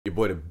Your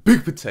boy the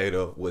Big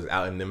Potato was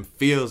out in them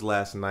fields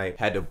last night.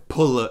 Had to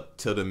pull up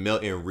to the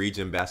Milton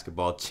Region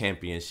Basketball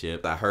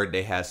Championship. I heard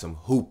they had some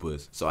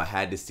hoopers, so I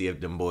had to see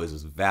if them boys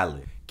was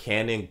valid.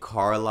 Kanaan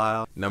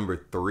Carlyle,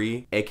 number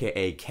 3,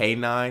 aka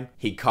K9,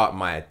 he caught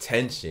my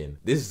attention.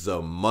 This is a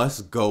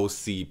must-go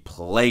see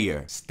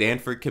player.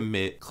 Stanford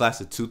commit, class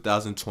of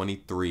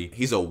 2023.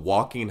 He's a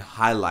walking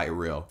highlight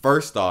reel.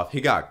 First off, he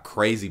got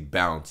crazy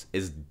bounce.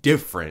 It's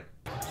different.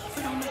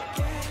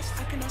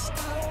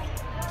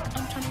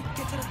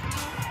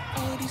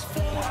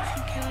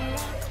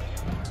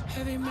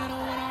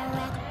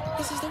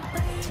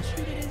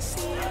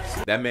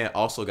 That man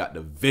also got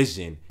the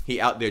vision.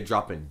 He out there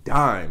dropping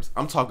dimes.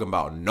 I'm talking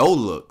about no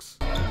looks.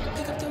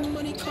 Pick up the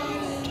money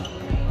calling.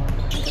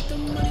 Pick up the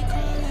money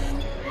calling.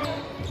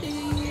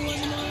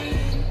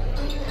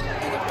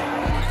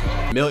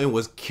 Milton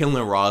was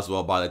killing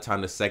Roswell by the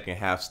time the second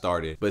half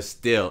started, but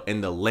still,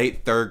 in the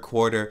late third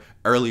quarter,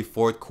 early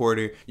fourth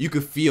quarter, you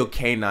could feel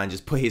K9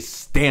 just put his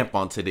stamp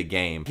onto the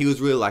game. He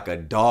was really like a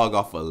dog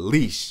off a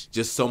leash,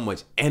 just so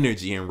much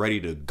energy and ready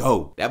to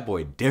go. That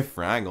boy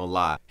different, I ain't gonna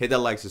lie. Hit that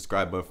like,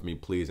 subscribe button for me,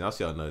 please, and I'll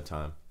see y'all another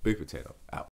time. Big Potato, out.